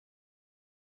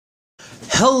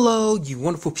Hello, you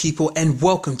wonderful people, and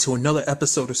welcome to another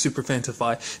episode of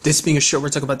Super-Fanta-Fi. This being a show where we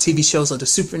talk about TV shows of the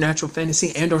supernatural,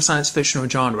 fantasy, and or science fictional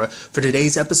genre. For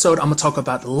today's episode, I'm going to talk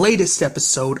about the latest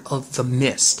episode of The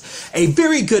Mist. A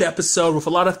very good episode with a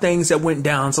lot of things that went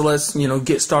down, so let's,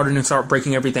 get started and start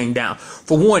breaking everything down.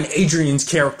 For one, Adrian's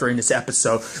character in this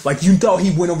episode, you thought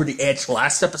he went over the edge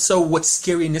last episode. What's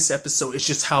scary in this episode is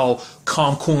just how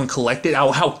calm, cool, and collected,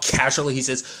 how casually he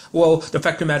says, well, the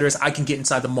fact of the matter is I can get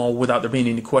inside the mall without there being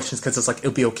any questions, because it's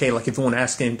it'll be okay. If you want to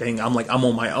ask anything, I'm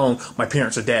on my own. My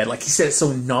parents are dead. He said it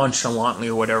so nonchalantly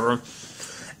or whatever.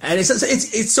 And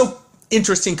it's so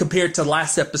interesting compared to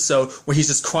last episode where he's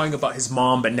just crying about his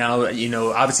mom, but now,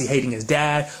 obviously hating his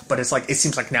dad, but it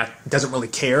seems like now he doesn't really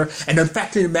care. And the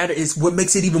fact of the matter is, what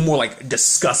makes it even more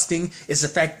disgusting is the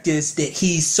fact is that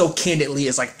he so candidly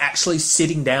is actually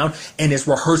sitting down and is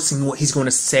rehearsing what he's going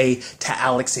to say to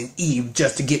Alex and Eve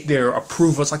just to get their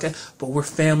approval. It's but we're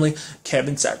family.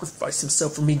 Kevin sacrificed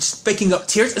himself for me, just faking up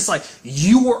tears. It's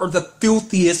you are the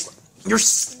filthiest. You're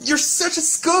such a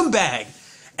scumbag.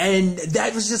 And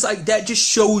that was just that just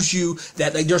shows you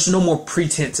that there's no more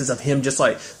pretenses of him just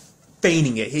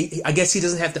feigning it. I guess he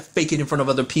doesn't have to fake it in front of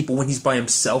other people when he's by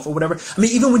himself or whatever. I mean,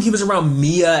 even when he was around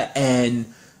Mia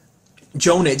and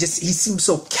Jonah, he seemed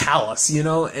so callous,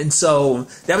 And so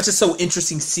that was just so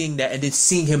interesting seeing that, and then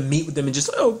seeing him meet with them and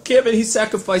just Kevin, he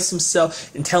sacrificed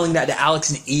himself, and telling that to Alex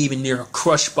and Eve, and they're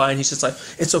crushed by it, and he's just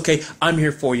it's okay, I'm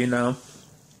here for you now.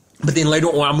 But then later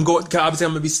on, I'm going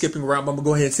to be skipping around, but I'm going to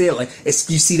go ahead and say it.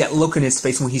 You see that look in his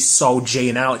face when he saw Jay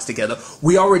and Alex together.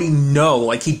 We already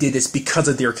know, he did this because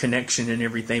of their connection and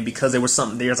everything, because there was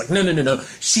something there. It's no.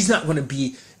 She's not going to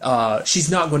be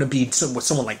with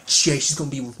someone like Jay. She's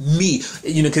going to be with me,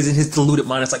 because in his deluded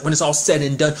mind, it's when it's all said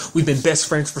and done, we've been best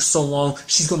friends for so long,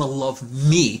 she's going to love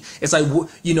me. It's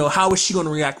how is she going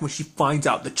to react when she finds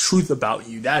out the truth about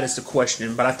you? That is the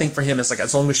question. But I think for him, it's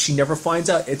as long as she never finds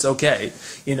out, it's okay,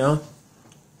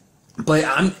 But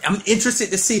I'm interested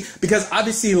to see, because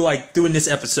obviously, doing this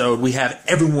episode, we have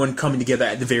everyone coming together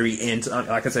at the very end.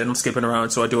 Like I said, I'm skipping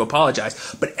around, so I do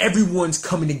apologize. But everyone's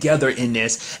coming together in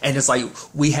this, and it's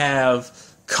we have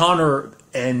Connor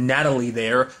and Natalie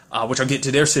there, which I'll get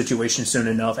to their situation soon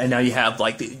enough. And now you have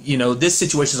this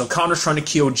situation. So Connor's trying to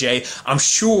kill Jay. I'm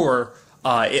sure.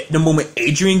 The moment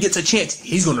Adrian gets a chance,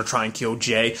 he's going to try and kill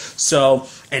Jay. So,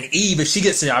 and Eve, if she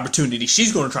gets the opportunity,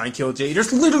 she's going to try and kill Jay.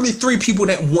 There's literally 3 people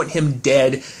that want him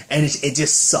dead, and it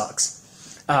just sucks.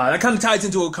 That kind of ties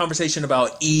into a conversation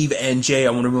about Eve and Jay. I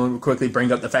want to really quickly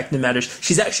bring up the fact that matters.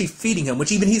 She's actually feeding him,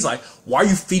 which even he's why are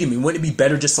you feeding me? Wouldn't it be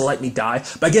better just to let me die?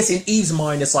 But I guess in Eve's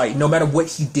mind, it's no matter what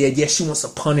he did, yes, she wants to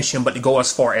punish him, but to go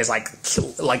as far as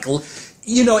kill,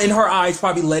 in her eyes,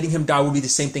 probably letting him die would be the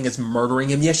same thing as murdering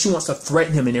him. Yes, she wants to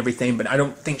threaten him and everything, but I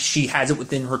don't think she has it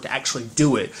within her to actually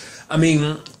do it. I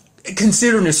mean,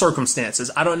 considering the circumstances,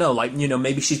 I don't know.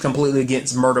 Maybe she's completely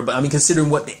against murder, but I mean,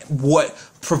 considering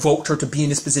what provoked her to be in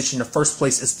this position in the first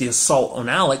place is the assault on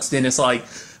Alex, then it's I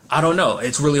don't know.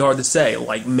 It's really hard to say.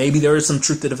 Maybe there is some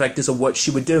truth to the fact of what she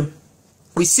would do.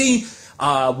 We see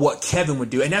what Kevin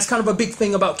would do. And that's kind of a big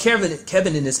thing about Kevin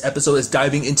in this episode, is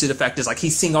diving into the fact is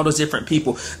he's seeing all those different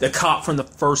people. The cop from the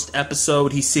first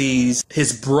episode, he sees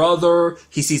his brother,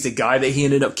 he sees the guy that he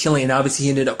ended up killing, and obviously he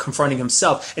ended up confronting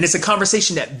himself. And it's a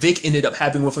conversation that Vic ended up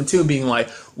having with him too, being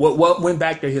what went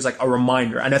back there, he was a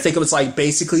reminder. And I think it was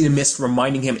basically the Mist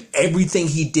reminding him everything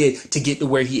he did to get to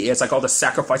where he is, all the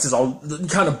sacrifices, all the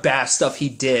kind of bad stuff he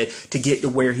did to get to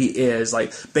where he is.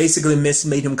 Basically Mist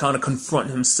made him kind of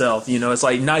confront himself, It's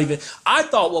not even. I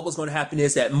thought what was going to happen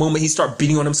is that moment he started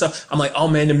beating on himself, I'm oh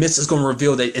man, the Mist is going to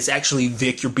reveal that it's actually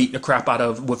Vic you're beating the crap out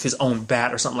of with his own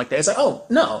bat or something like that. It's oh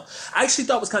no. I actually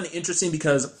thought it was kind of interesting,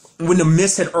 because when the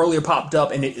Mist had earlier popped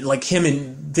up, and him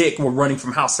and Vic were running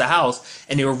from house to house,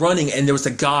 and they were running, and there was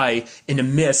a guy in the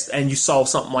Mist, and you saw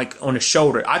something on his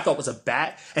shoulder. I thought it was a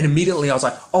bat, and immediately I was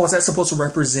oh, is that supposed to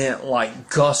represent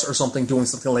Gus or something doing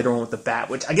something later on with the bat?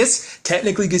 Which I guess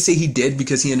technically you could say he did,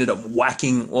 because he ended up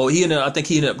whacking. Well, I think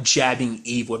he ended up jabbing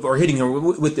Eve with, or hitting her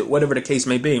with it, whatever the case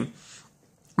may be.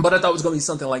 But I thought it was going to be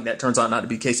something like that. Turns out not to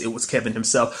be the case. It was Kevin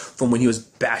himself from when he was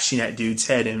bashing that dude's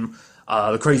head, and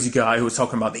the crazy guy who was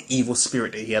talking about the evil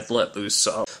spirit that he had let loose.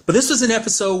 So, but this was an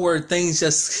episode where things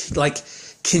just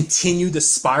continued to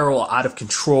spiral out of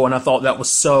control, and I thought that was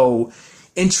so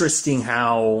interesting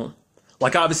how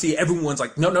obviously everyone's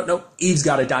no, Eve's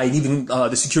got to die. And even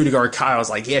the security guard Kyle's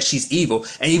yeah, she's evil.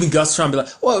 And even Gus trying to be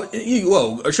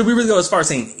whoa, should we really go as far as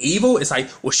saying evil? It's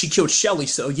well, she killed Shelly,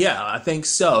 so yeah, I think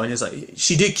so. And it's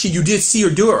you did see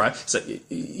her do it, right? It's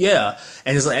yeah.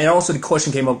 And it's and also the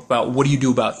question came up about what do you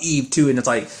do about Eve too? And it's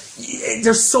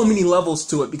there's so many levels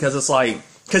to it, because it's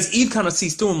Because Eve kind of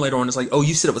sees through him later on. It's like, oh,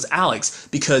 you said it was Alex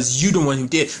because you're the one who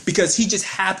did. Because he just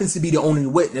happens to be the only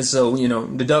witness. So, you know,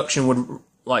 deduction would,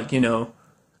 like, you know,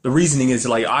 the reasoning is,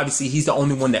 like, obviously he's the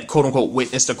only one that, quote unquote,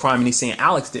 witnessed the crime and he's saying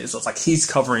Alex did. So it's like he's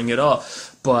covering it up.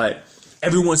 But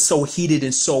everyone's so heated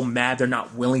and so mad they're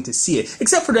not willing to see it.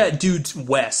 Except for that dude,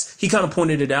 Wes. He kind of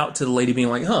pointed it out to the lady being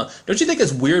like, don't you think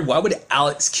it's weird? Why would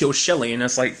Alex kill Shelly? And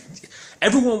it's like,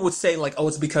 everyone would say, like, oh,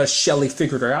 it's because Shelly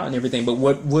figured her out and everything. But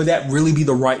would that really be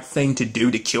the right thing to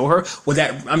do, to kill her?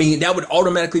 That would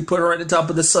automatically put her at the top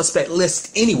of the suspect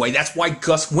list anyway. That's why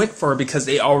Gus went for her, because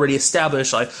they already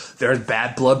established, like, there's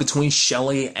bad blood between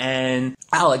Shelly and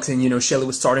Alex. And, you know, Shelly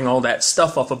was starting all that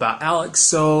stuff off about Alex.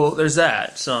 So there's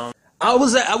that. So I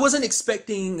wasn't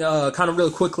expecting, kind of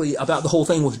really quickly about the whole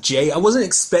thing with Jay. I wasn't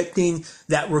expecting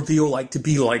that reveal, like, to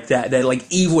be like that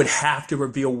like Eve would have to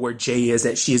reveal where Jay is,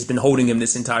 that she has been holding him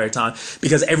this entire time,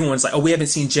 because everyone's like, oh, we haven't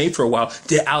seen Jay for a while.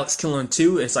 Did Alex kill him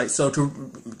too? It's like, so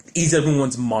to ease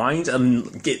everyone's mind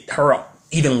and get her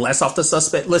even less off the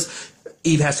suspect list,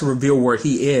 Eve has to reveal where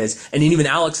he is. And then even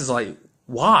Alex is like,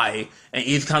 why? And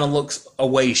Eve kind of looks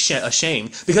away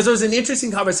ashamed, because there was an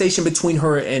interesting conversation between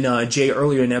her and Jay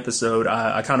earlier in the episode.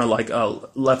 I kind of like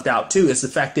left out too. It's the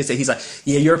fact is that he's like,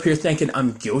 yeah, you're up here thinking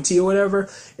I'm guilty or whatever.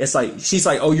 It's like, she's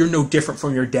like, oh, you're no different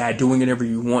from your dad, doing whatever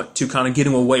you want to, kind of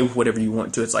getting away with whatever you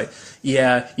want to. It's like,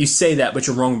 yeah, you say that, but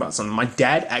you're wrong about something. My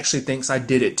dad actually thinks I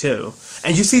did it too.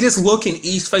 And you see this look in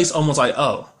Eve's face, almost like,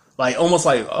 oh. Like, almost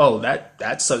like, oh,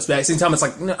 that sucks. But at the same time, it's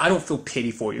like, no, I don't feel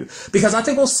pity for you. Because I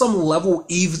think on some level,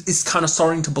 Eve is kind of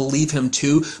starting to believe him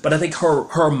too. But I think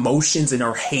her emotions and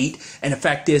her hate, and the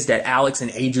fact is that Alex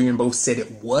and Adrian both said it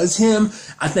was him.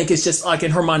 I think it's just like, in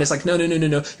her mind, it's like, no.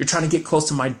 You're trying to get close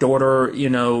to my daughter. You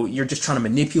know, you're just trying to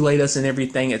manipulate us and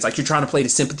everything. It's like you're trying to play the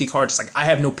sympathy card. It's like, I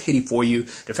have no pity for you.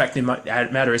 The fact of the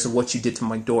matter is what you did to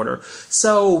my daughter.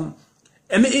 So,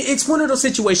 I mean, it's one of those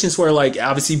situations where, like,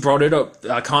 obviously brought it up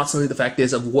constantly, the fact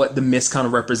is of what the mist kind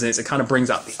of represents. It kind of brings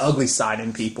out the ugly side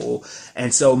in people.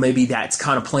 And so maybe that's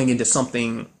kind of playing into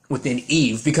something within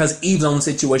Eve, because Eve's own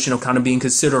situation of kind of being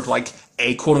considered like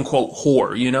a quote-unquote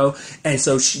whore, you know? And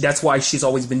so that's why she's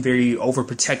always been very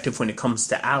overprotective when it comes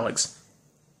to Alex.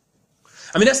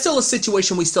 I mean, that's still a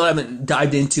situation we still haven't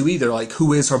dived into either, like,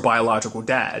 who is her biological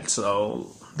dad?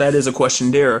 So that is a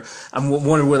question there. I'm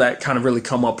wondering where that kind of really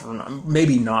come up or not.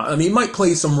 Maybe not. I mean, it might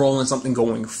play some role in something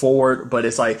going forward, but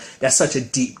it's like, that's such a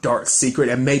deep, dark secret.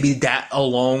 And maybe that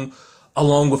along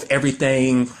with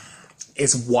everything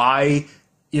is why,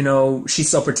 you know, she's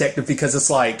so protective, because it's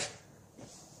like,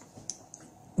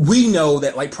 we know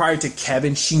that, like, prior to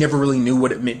Kevin, she never really knew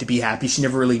what it meant to be happy. She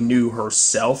never really knew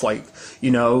herself. Like,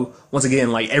 you know, once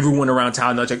again, like, everyone around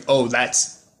town knows, like,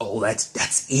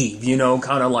 that's Eve, you know,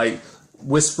 kind of like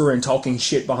whisper and talking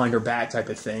shit behind her back type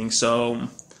of thing. So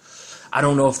I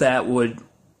don't know if that would,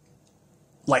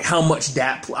 like, how much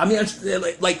that, I mean,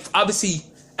 like, obviously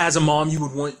as a mom, you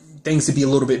would want things to be a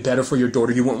little bit better for your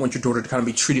daughter. You wouldn't want your daughter to kind of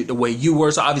be treated the way you were.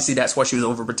 So obviously that's why she was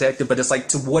overprotective. But it's like,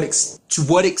 to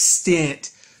what extent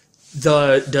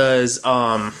does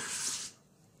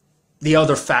the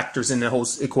other factors in the whole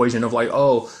equation of, like,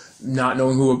 oh, not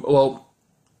knowing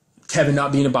Kevin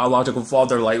not being a biological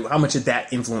father, like, how much of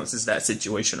that influences that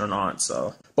situation or not?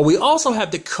 So, but we also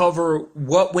have to cover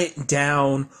what went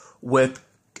down with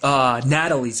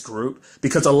Natalie's group,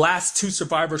 because the last two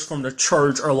survivors from the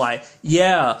church are like,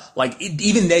 yeah, like,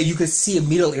 even they, you can see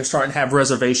immediately are starting to have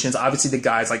reservations. Obviously the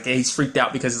guy's like, yeah, he's freaked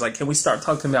out because he's like, can we start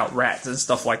talking about rats and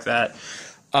stuff like that?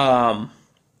 And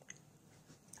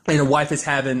the wife is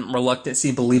having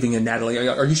reluctancy believing in Natalie.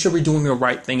 Are you sure we're doing the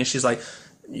right thing? And she's like,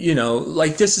 you know,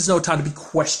 like, this is no time to be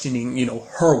questioning, you know,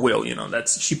 her will, you know,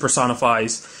 she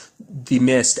personifies the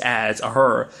mist as a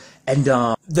her. And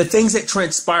the things that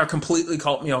transpire completely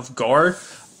caught me off guard.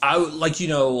 I like, you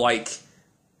know, like,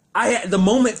 the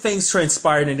moment things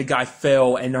transpired and the guy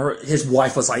fell and his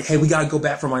wife was like, hey, we got to go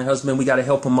back for my husband. We got to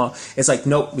help him up. It's like,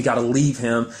 nope, we got to leave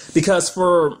him. Because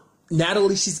for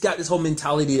Natalie, she's got this whole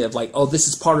mentality of, like, oh, this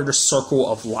is part of the circle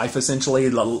of life, essentially,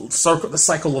 the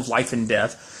cycle of life and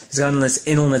death. It's got this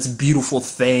endless, beautiful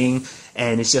thing,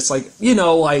 and it's just like, you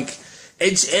know, like,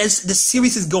 as the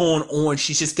series is going on,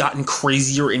 she's just gotten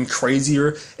crazier and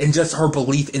crazier, and just her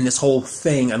belief in this whole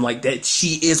thing, and, like, that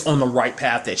she is on the right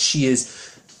path, that she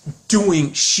is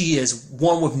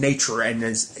one with nature, and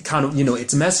is kind of, you know,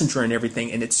 its messenger and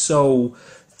everything, and it's so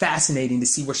fascinating to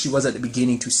see where she was at the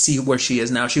beginning to see where she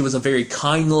is now. She was a very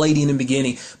kind lady in the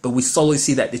beginning, but we slowly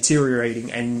see that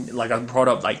deteriorating. And like I brought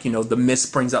up, like, you know, the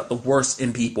mist brings out the worst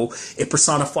in people. It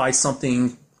personifies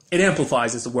something. It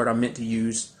amplifies is the word I meant to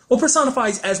use Well,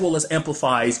 personifies as well as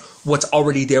amplifies what's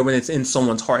already there when it's in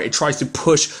someone's heart. It tries to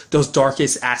push those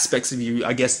darkest aspects of you,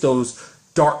 I guess those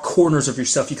dark corners of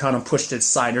yourself you kind of push to the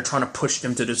side. You're trying to push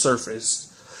them to the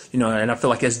surface, you know, and I feel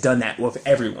like it's done that with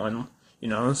everyone, you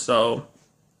know, so.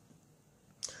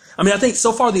 I mean, I think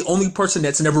so far the only person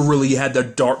that's never really had their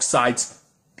dark sides,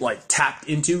 like, tapped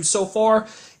into so far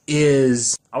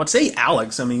is, I would say,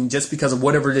 Alex. I mean, just because of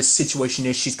whatever this situation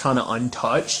is, she's kind of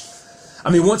untouched. I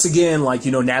mean, once again, like,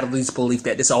 you know, Natalie's belief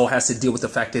that this all has to deal with the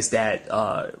fact is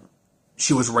that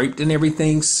she was raped and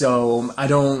everything. So I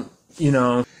don't, you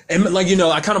know, and like, you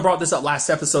know, I kind of brought this up last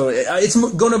episode. It's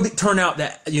going to turn out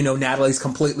that, you know, Natalie's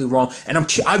completely wrong. And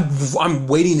I'm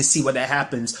waiting to see what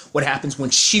happens when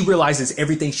she realizes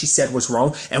everything she said was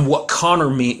wrong and what Connor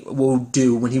will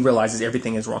do when he realizes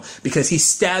everything is wrong. Because he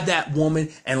stabbed that woman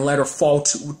and let her fall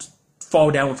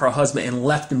down with her husband and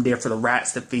left him there for the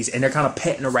rats to feast, and they're kind of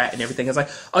petting the rat and everything. It's like,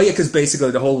 oh yeah, because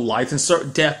basically the whole life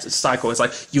and death cycle is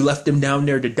like, you left him down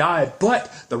there to die,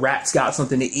 but the rats got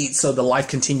something to eat, so the life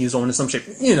continues on in some shape,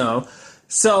 you know.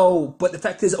 So, but the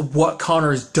fact is, what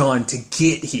Connor's done to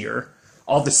get here,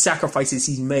 all the sacrifices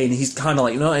he's made, and he's kind of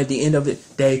like, you know, at the end of the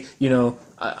day, you know,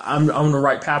 I'm on the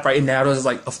right path, right? And Natalie's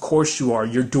like, of course you are.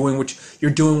 You're doing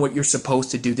what you're supposed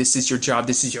to do. This is your job.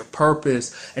 This is your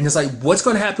purpose. And it's like, what's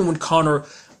going to happen when Connor?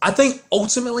 I think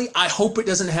ultimately, I hope it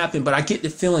doesn't happen, but I get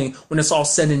the feeling when it's all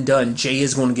said and done, Jay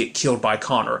is going to get killed by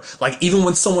Connor. Like, even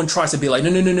when someone tries to be like, no,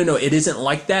 it isn't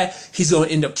like that, he's going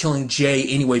to end up killing Jay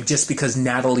anyway, just because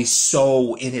Natalie's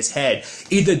so in his head.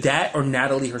 Either that or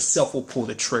Natalie herself will pull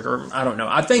the trigger. I don't know.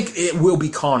 I think it will be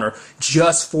Connor,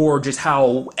 just for just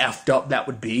how effed up that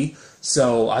would be.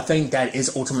 So I think that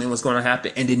is ultimately what's going to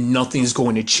happen, and then nothing's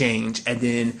going to change, and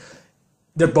then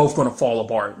they're both going to fall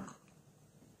apart.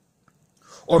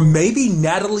 Or maybe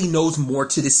Natalie knows more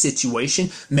to the situation.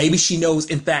 Maybe she knows,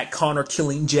 in fact, Connor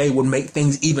killing Jay would make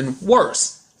things even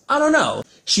worse. I don't know.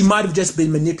 She might have just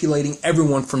been manipulating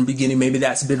everyone from the beginning. Maybe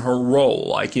that's been her role.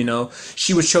 Like, you know,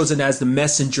 she was chosen as the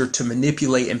messenger to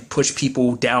manipulate and push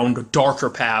people down the darker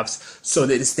paths so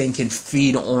that this thing can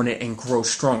feed on it and grow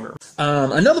stronger.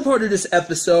 Another part of this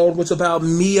episode was about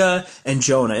Mia and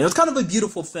Jonah. And it was kind of a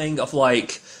beautiful thing of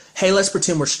like, hey, let's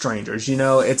pretend we're strangers, you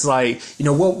know? It's like, you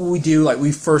know, what would we do? Like,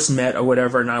 we first met or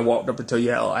whatever, and I walked up and told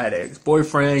you, I had an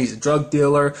ex-boyfriend, he's a drug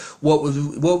dealer. What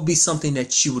would be something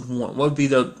that you would want? What would be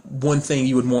the one thing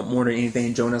you would want more than anything?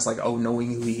 And Jonah's like, oh,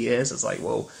 knowing who he is. It's like,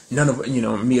 well, none of, you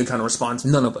know, Mia kind of responds,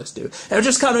 none of us do. And it's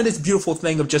just kind of this beautiful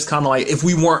thing of just kind of like, if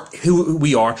we weren't who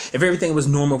we are, if everything was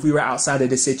normal, if we were outside of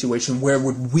this situation, where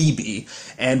would we be?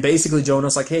 And basically,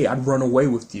 Jonah's like, hey, I'd run away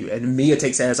with you. And Mia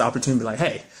takes that as an opportunity to be like,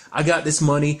 hey, I got this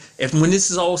money. When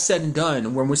this is all said and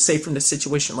done, when we're safe from this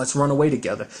situation, let's run away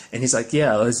together. And he's like,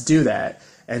 yeah, let's do that.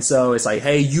 And so it's like,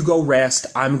 hey, you go rest.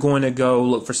 I'm going to go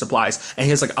look for supplies. And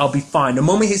he's like, I'll be fine. The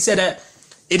moment he said that,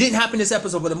 it didn't happen this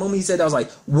episode, but the moment he said that, I was like,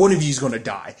 one of you is going to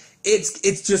die. It's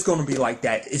just going to be like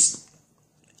that.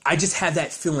 I just have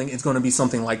that feeling it's going to be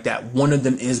something like that. One of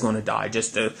them is going to die.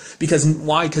 Because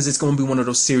why? Because it's going to be one of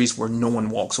those series where no one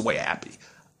walks away happy.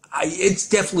 It's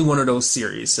definitely one of those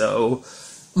series. So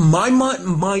my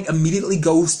mind immediately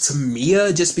goes to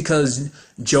Mia, just because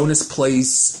Jonas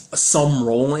plays some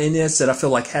role in this that I feel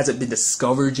like hasn't been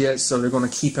discovered yet, so they're going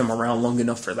to keep him around long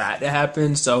enough for that to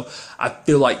happen. So I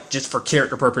feel like just for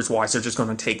character purpose wise, they're just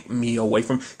going to take Mia away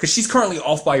from, because she's currently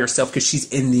off by herself because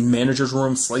she's in the manager's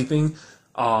room sleeping.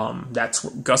 That's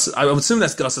Gus. I would assume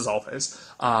that's Gus's office.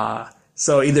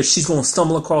 So either she's going to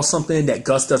stumble across something that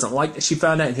Gus doesn't like that she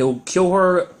found out, and he'll kill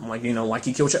her, like, you know, like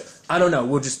he killed Chuck. I don't know.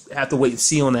 We'll just have to wait and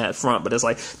see on that front. But it's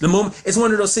like, the moment, it's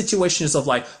one of those situations of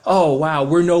like, oh, wow,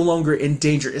 we're no longer in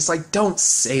danger. It's like, don't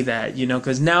say that, you know,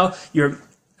 because now you're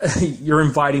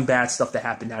inviting bad stuff to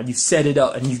happen now. You've set it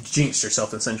up and you've jinxed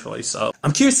yourself, essentially. So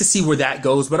I'm curious to see where that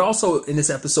goes. But also in this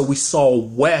episode, we saw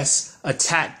Wes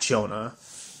attack Jonah.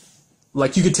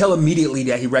 Like, you could tell immediately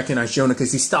that he recognized Jonah,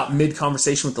 because he stopped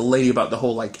mid-conversation with the lady about the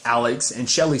whole, like, Alex and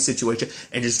Shelly situation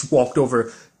and just walked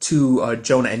over to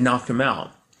Jonah and knocked him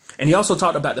out. And he also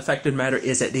talked about the fact of the matter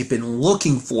is that they've been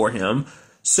looking for him.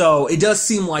 So it does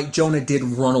seem like Jonah did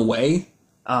run away,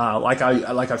 like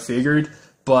I figured.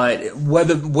 But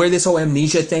where this whole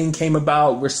amnesia thing came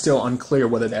about, we're still unclear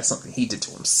whether that's something he did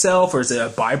to himself or is it a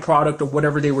byproduct of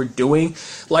whatever they were doing.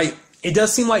 Like, it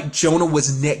does seem like Jonah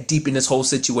was neck deep in this whole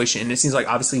situation, and it seems like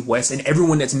obviously Wes and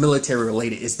everyone that's military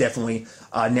related is definitely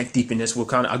neck deep in this.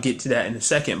 I'll get to that in a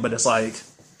second, but it's like,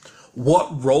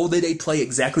 what role did they play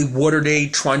exactly? What are they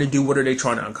trying to do? What are they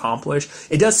trying to accomplish?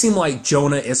 It does seem like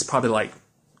Jonah is probably like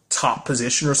top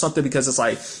position or something, because it's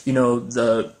like, you know,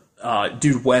 the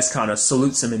dude West kind of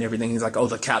salutes him and everything. He's like, oh,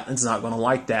 the captain's not going to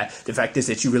like that. The fact is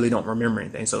that you really don't remember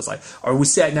anything. So it's like, are we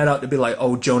setting that out to be like,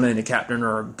 oh, Jonah and the captain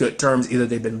are on good terms? Either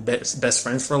they've been best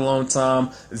friends for a long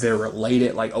time, they're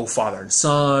related, like, oh, father and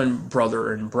son,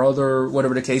 brother and brother,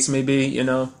 whatever the case may be, you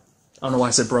know? I don't know why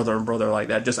I said brother and brother like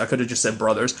that. I could have just said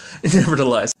brothers,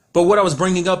 nevertheless. But what I was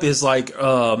bringing up is like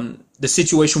the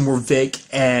situation where Vic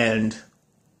and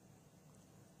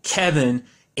Kevin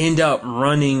end up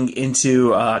running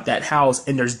into that house,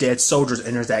 and there's dead soldiers,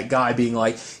 and there's that guy being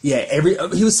like, yeah,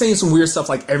 he was saying some weird stuff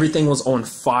like everything was on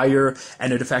fire,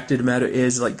 and the fact of the matter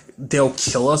is, like, they'll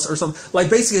kill us or something. Like,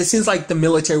 basically, it seems like the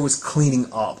military was cleaning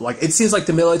up. Like, it seems like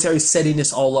the military is setting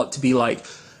this all up to be like,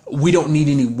 we don't need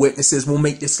any witnesses. We'll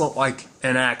make this look like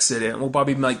an accident. We'll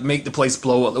probably like make the place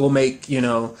blow up. We'll make, you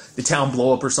know, the town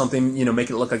blow up or something, you know, make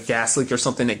it look like a gas leak or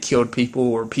something that killed people,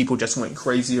 or people just went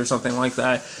crazy or something like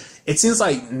that. It seems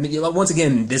like, once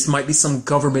again, this might be some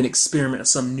government experiment,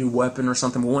 some new weapon or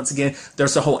something. But once again,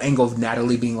 there's the whole angle of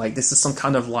Natalie being like, this is some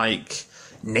kind of like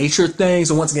nature thing.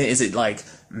 So once again, is it like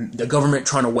the government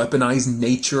trying to weaponize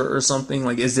nature or something?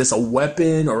 Like, is this a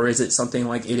weapon, or is it something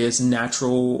like it is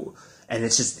natural? And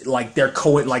it's just like they're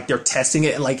testing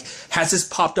it. And like, has this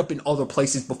popped up in other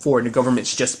places before, and the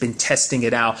government's just been testing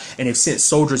it out, and they've sent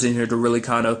soldiers in here to really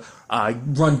kind of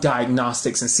run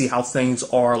diagnostics and see how things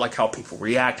are, like how people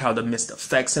react, how the mist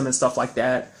affects them and stuff like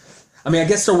that. I mean, I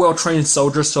guess they're well-trained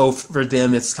soldiers, so for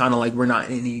them, it's kind of like we're not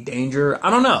in any danger. I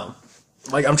don't know.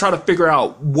 Like, I'm trying to figure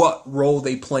out what role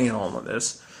they play in all of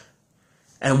this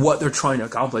and what they're trying to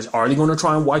accomplish. Are they going to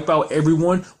try and wipe out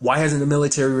everyone? Why hasn't the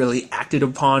military really acted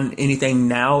upon anything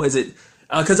now? Is it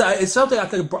because it's something I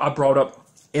think I brought up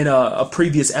in a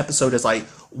previous episode. Is like,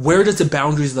 where does the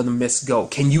boundaries of the mist go?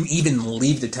 Can you even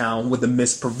leave the town? Would the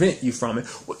mist prevent you from it?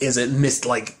 Is it mist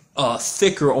like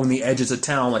thicker on the edges of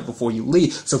town, like before you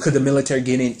leave? So could the military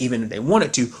get in even if they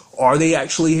wanted to? Are they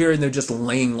actually here and they're just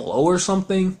laying low or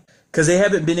something? Because they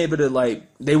haven't been able to, like,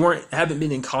 haven't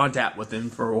been in contact with them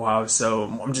for a while, so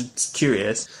I'm just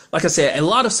curious. Like I said, a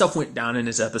lot of stuff went down in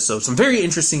this episode, some very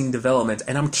interesting developments,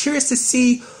 and I'm curious to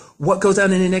see what goes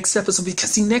down in the next episode,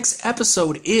 because the next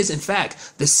episode is, in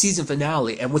fact, the season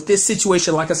finale. And with this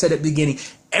situation, like I said at the beginning,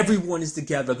 everyone is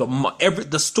together.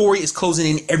 The story is closing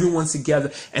in. Everyone's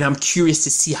together. And I'm curious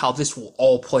to see how this will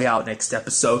all play out next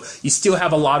episode. You still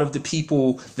have a lot of the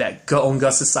people that go on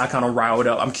Gus's side kind of riled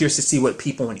up. I'm curious to see what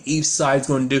people on Eve's side is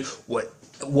going to do,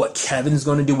 what Kevin's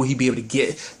going to do. Will he be able to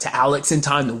get to Alex in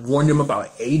time to warn them about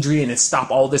Adrian and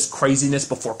stop all this craziness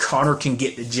before Connor can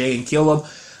get to Jay and kill him?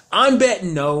 I'm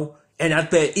betting no, and I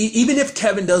bet even if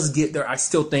Kevin does get there, I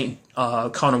still think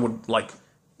Connor would like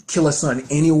kill his son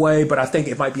anyway. But I think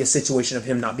it might be a situation of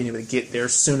him not being able to get there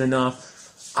soon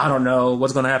enough. I don't know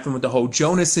what's going to happen with the whole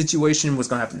Jonas situation. What's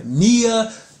going to happen to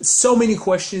Nia? So many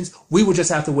questions. We will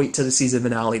just have to wait till the season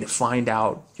finale to find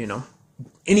out, you know,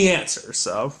 any answers.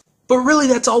 So, but really,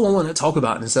 that's all I want to talk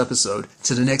about in this episode.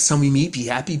 Till the next time we meet, be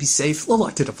happy, be safe, live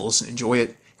life to the fullest, and enjoy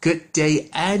it. Good day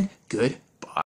and good